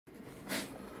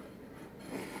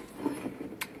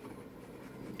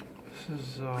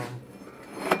is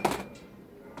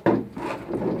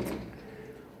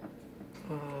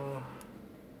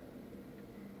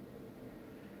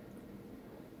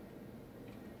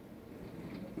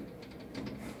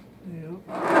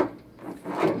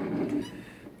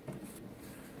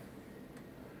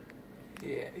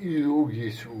yeah, oh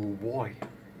yes, oh boy,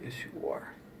 yes you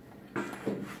are. That's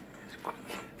good.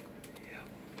 Yeah.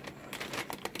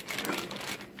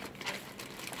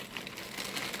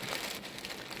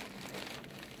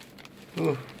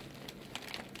 Oh.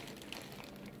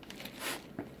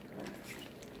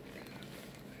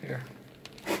 Here.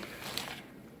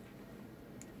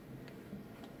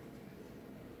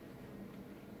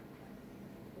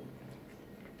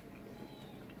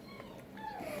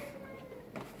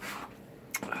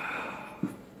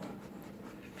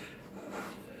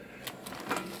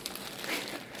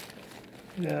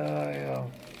 Yeah,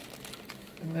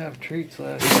 I didn't have treats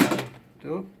last time.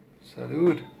 Oh,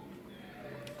 salud.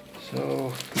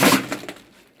 So,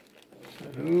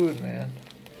 salud, man.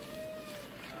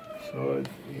 So it'd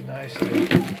be nice to see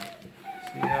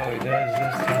how he does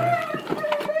this time.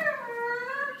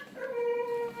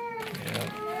 Yeah.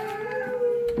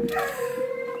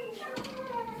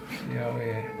 See how he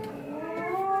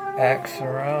acts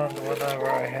around whenever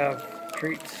I have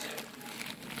treats.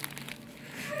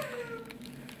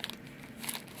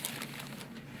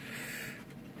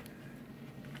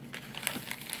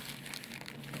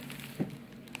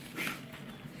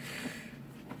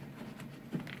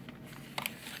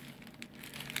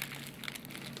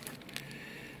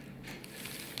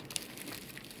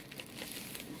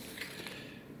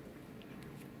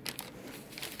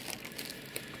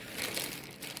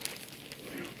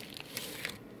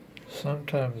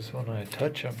 Sometimes when I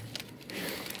touch them,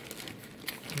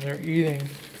 and they're eating, it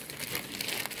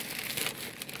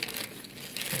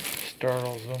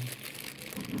startles them.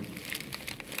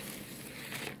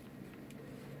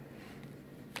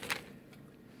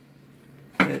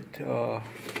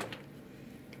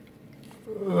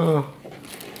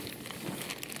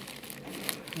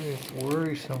 It's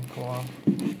worrisome for them.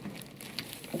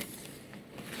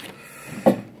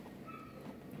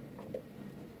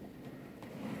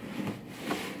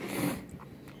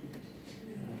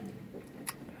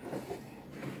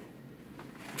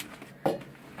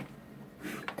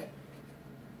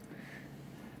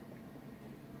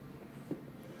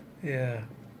 Yeah,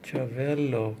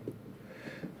 Chavello.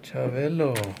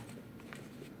 Chavello.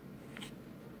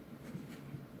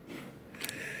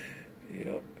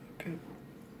 Yep. Okay.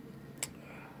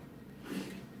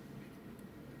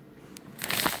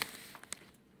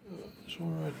 There's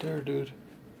one right there, dude.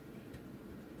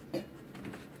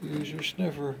 Use your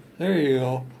sniffer. There you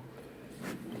go.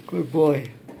 Good boy.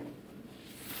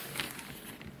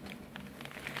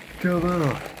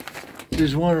 Chavello.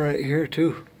 There's one right here,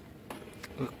 too.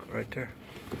 Look, right there.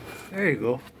 There you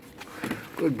go.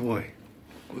 Good boy.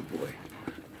 Good boy.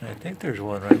 And I think there's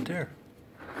one right there.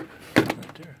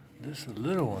 Right there. This is a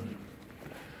little one.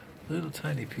 Little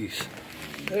tiny piece.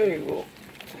 There you go.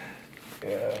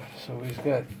 Yeah, so he's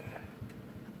got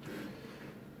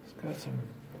some,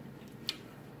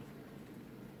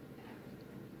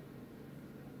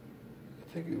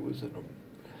 I think it was I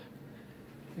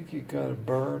think he got a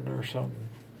burn or something.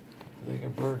 I think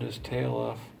it burned his tail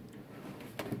off.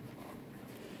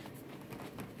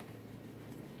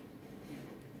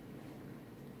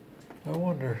 I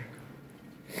wonder.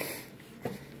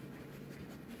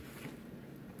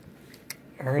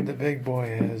 I heard the big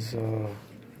boy has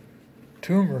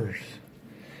tumors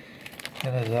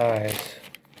in his eyes.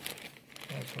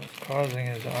 That's what's causing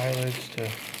his eyelids to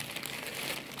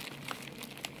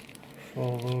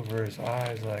fold over his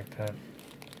eyes like that.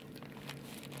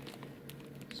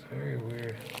 It's very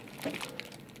weird. Look at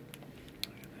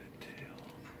that tail.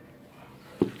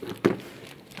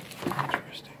 Wow.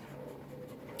 Interesting.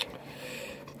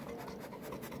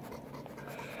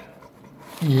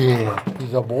 Yeah,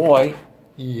 he's a boy.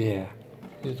 Yeah,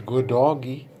 he's a good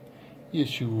doggie.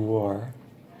 Yes, you are.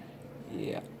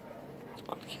 Yeah.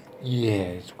 Yeah,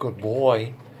 it's a good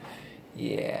boy.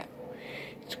 Yeah,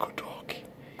 it's a good dog.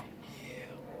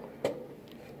 Yeah.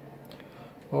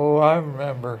 Oh, I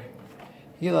remember.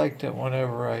 He liked it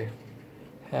whenever I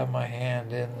have my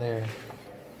hand in there.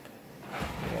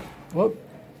 Yeah. Whoop.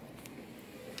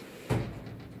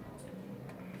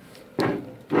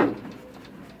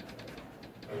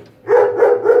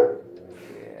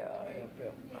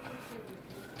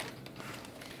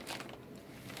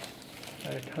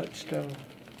 I touched him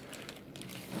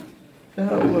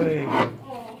that way.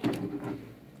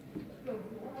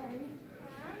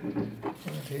 And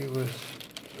he was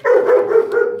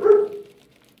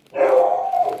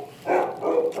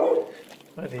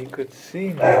could see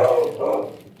me.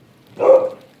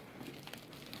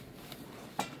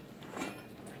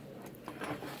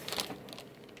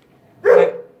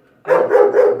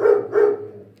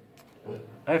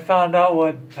 I found out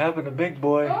what happened to Big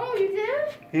Boy. Oh, you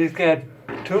did? He's got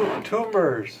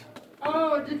tumors.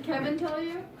 Oh, did Kevin tell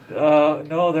you?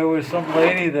 No, there was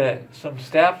some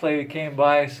staff lady came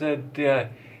by and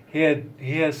said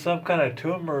he has some kind of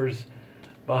tumors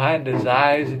behind his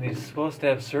eyes and he's supposed to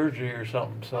have surgery or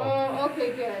something. So. Oh,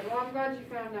 okay, good. Well, I'm glad you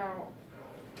found out.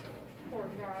 Poor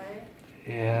guy.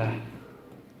 Yeah.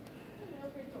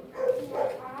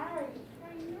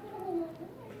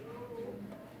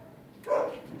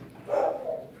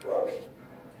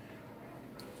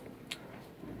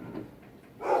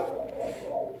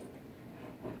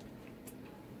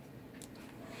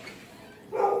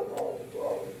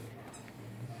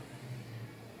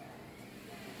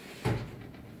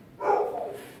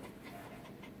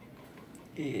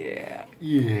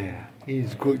 Yeah,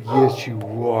 he's good. Yes,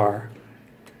 you are.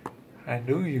 I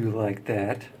knew you liked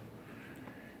that.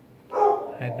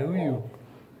 I knew you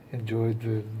enjoyed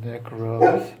the neck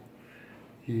rubs.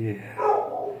 Yeah,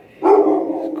 he's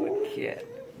a good cat.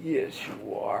 Yes,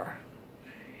 you are.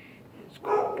 He's a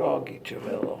good doggy,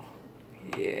 Chavello.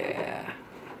 Yeah,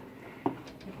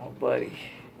 my buddy.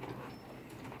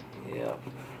 Yeah,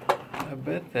 I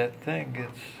bet that thing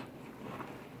gets.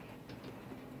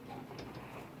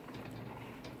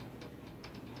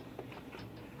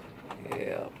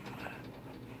 Yeah.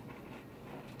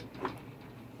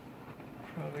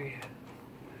 Probably.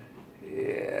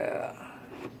 Yeah.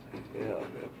 Yep.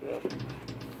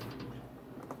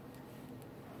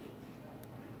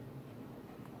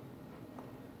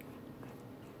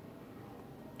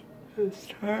 It's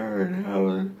tired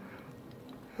having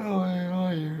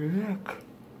on your neck.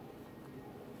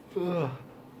 Ugh.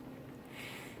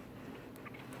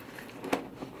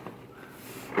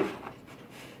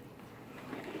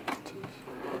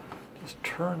 Just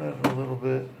turn it a little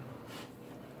bit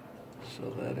so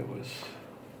that it was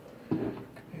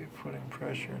maybe putting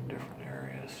pressure in different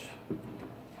areas.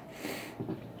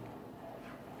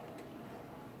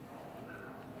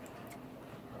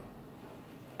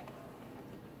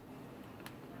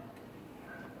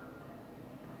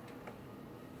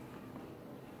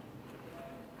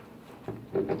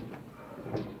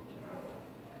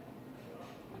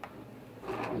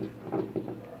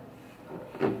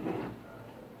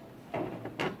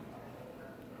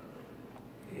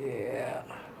 Yeah,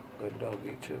 good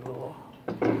doggy, Chavello.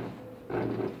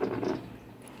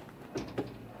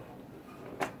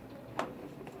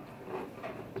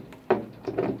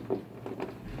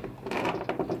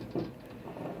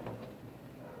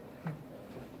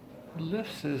 He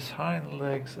lifts his hind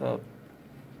legs up.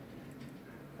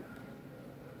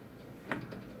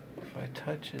 If I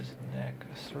touch his neck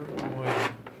a certain way,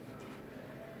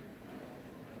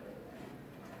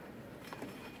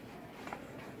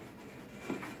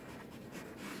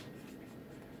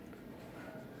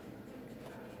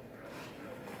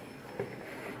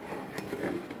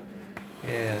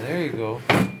 yeah, there you go.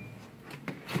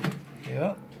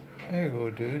 Yeah, there you go,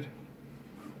 dude.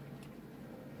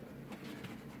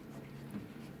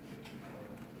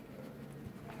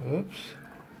 Oops.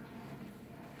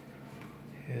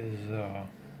 His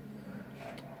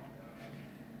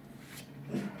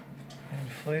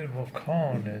inflatable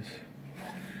cone is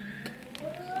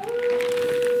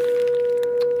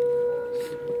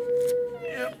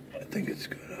yep, I think it's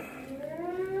gonna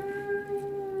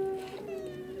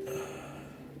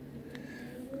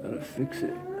gotta fix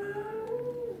it.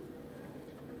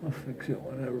 I'll fix it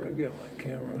whenever I get my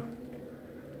camera.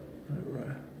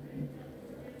 Whenever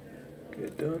I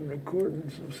get done recording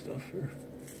some stuff here.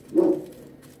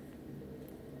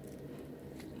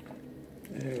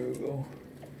 There we go.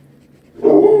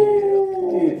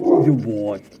 Yeah, you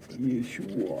boy. Yes, you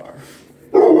are.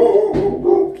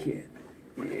 Good cat.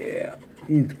 Yeah,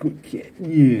 he's a good cat.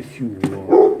 Yes, you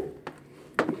are.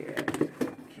 Yeah, good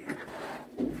cat.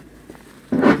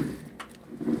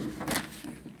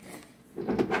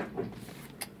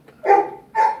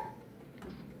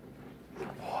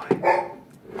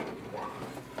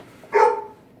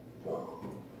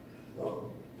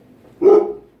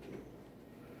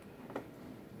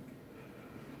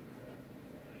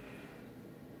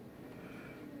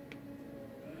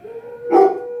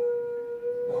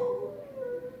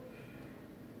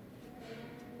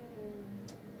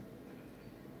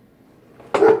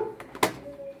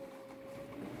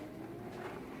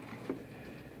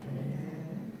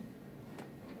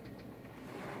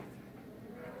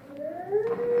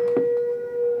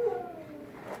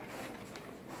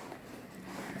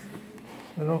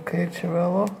 Is it okay,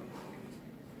 Chavello?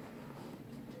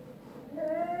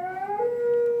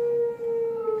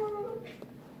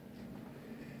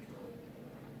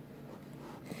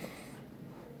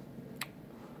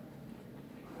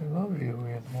 I love you,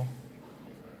 animal.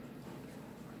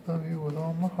 I love you with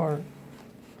all my heart.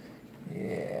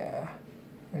 Yeah,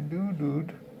 I do,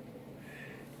 dude.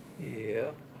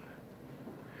 Yeah.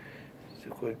 He's a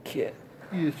good kid.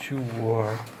 Yes, you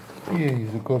are. Yeah,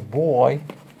 he's a good boy.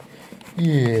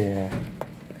 Yeah.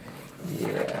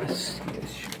 Yes,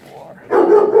 yes, you are.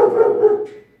 You're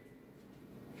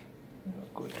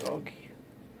a good doggy.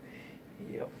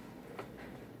 Yep.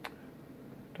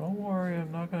 Don't worry,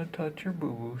 I'm not going to touch your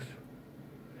boo-boos.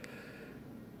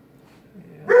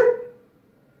 Yeah.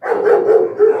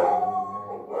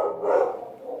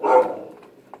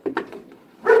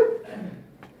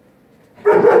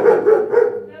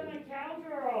 That's my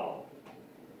cowgirl.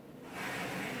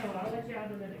 No, I'll let you out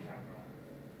in a minute,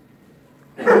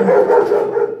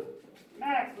 cowgirl.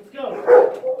 Max, let's go.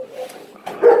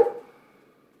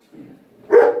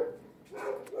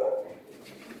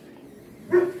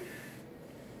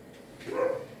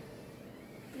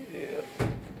 Yeah.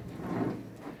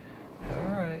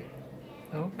 All right.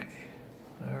 Okay.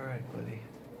 All right, buddy.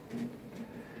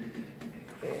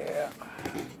 Yeah.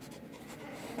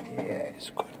 Yeah, he's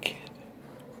a good kid.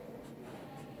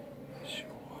 Sure.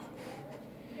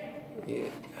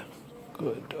 Yeah.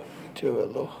 Good doggy,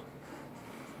 Chavello.